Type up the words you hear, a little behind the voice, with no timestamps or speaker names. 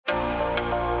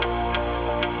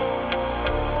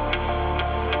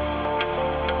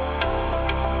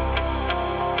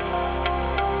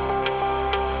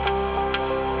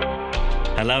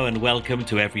Hello and welcome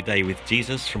to Everyday with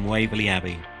Jesus from Waverley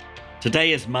Abbey.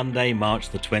 Today is Monday, March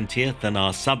the 20th, and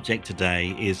our subject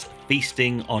today is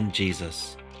Feasting on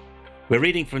Jesus. We're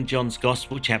reading from John's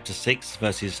Gospel, chapter 6,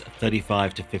 verses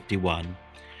 35 to 51,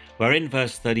 where in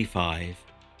verse 35,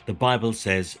 the Bible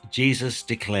says, Jesus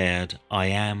declared, "I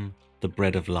am the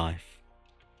bread of life."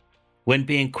 When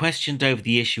being questioned over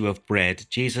the issue of bread,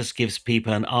 Jesus gives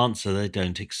people an answer they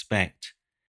don't expect.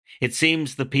 It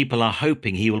seems the people are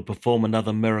hoping he will perform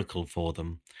another miracle for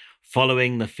them,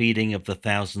 following the feeding of the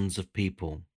thousands of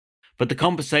people. But the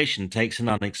conversation takes an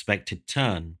unexpected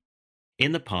turn.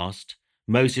 In the past,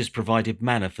 Moses provided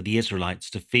manna for the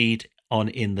Israelites to feed on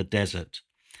in the desert,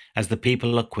 as the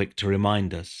people are quick to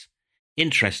remind us.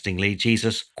 Interestingly,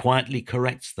 Jesus quietly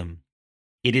corrects them.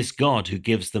 It is God who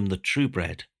gives them the true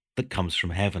bread that comes from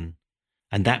heaven,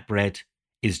 and that bread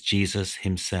is Jesus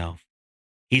himself.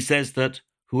 He says that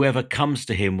whoever comes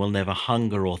to him will never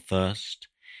hunger or thirst.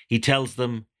 He tells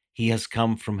them he has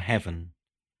come from heaven.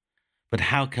 But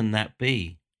how can that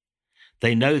be?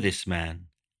 They know this man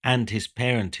and his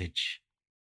parentage.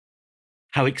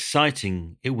 How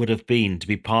exciting it would have been to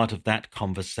be part of that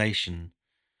conversation.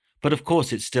 But of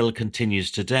course it still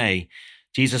continues today.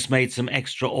 Jesus made some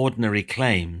extraordinary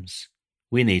claims.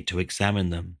 We need to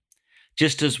examine them,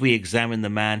 just as we examine the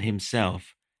man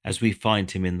himself as we find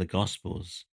him in the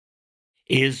Gospels.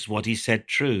 Is what he said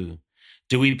true?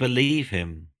 Do we believe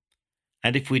him?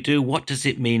 And if we do, what does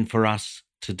it mean for us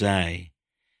today?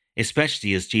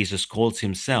 Especially as Jesus calls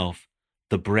himself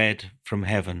the bread from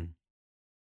heaven.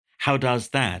 How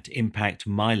does that impact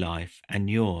my life and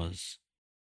yours?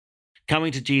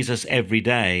 Coming to Jesus every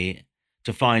day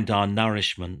to find our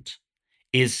nourishment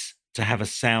is to have a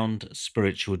sound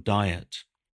spiritual diet.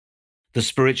 The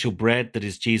spiritual bread that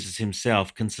is Jesus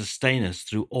himself can sustain us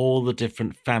through all the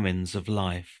different famines of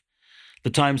life, the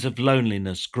times of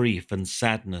loneliness, grief, and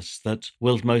sadness that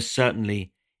will most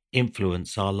certainly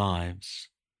influence our lives.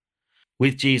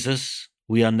 With Jesus,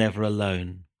 we are never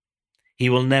alone. He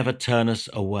will never turn us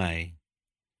away.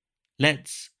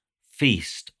 Let's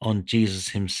feast on Jesus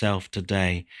himself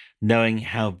today, knowing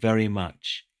how very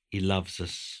much he loves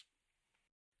us.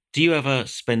 Do you ever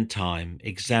spend time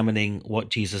examining what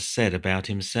Jesus said about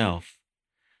himself?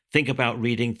 Think about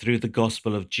reading through the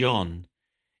Gospel of John,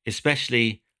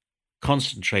 especially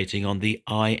concentrating on the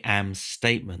I am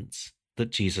statements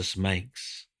that Jesus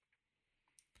makes.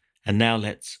 And now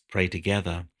let's pray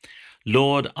together.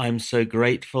 Lord, I'm so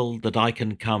grateful that I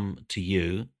can come to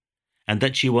you and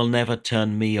that you will never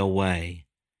turn me away.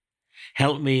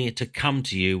 Help me to come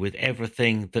to you with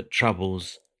everything that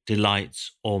troubles,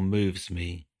 delights, or moves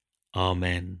me.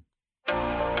 Amen.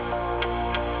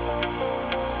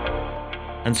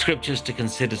 And scriptures to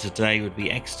consider today would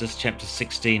be Exodus chapter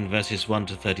 16, verses 1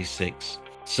 to 36,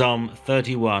 Psalm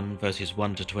 31, verses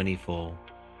 1 to 24,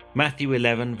 Matthew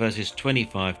 11, verses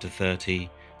 25 to 30,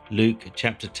 Luke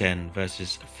chapter 10,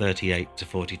 verses 38 to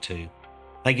 42.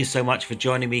 Thank you so much for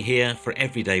joining me here for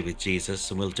Everyday with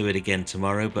Jesus, and we'll do it again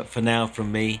tomorrow. But for now,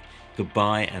 from me,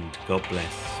 goodbye and God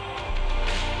bless.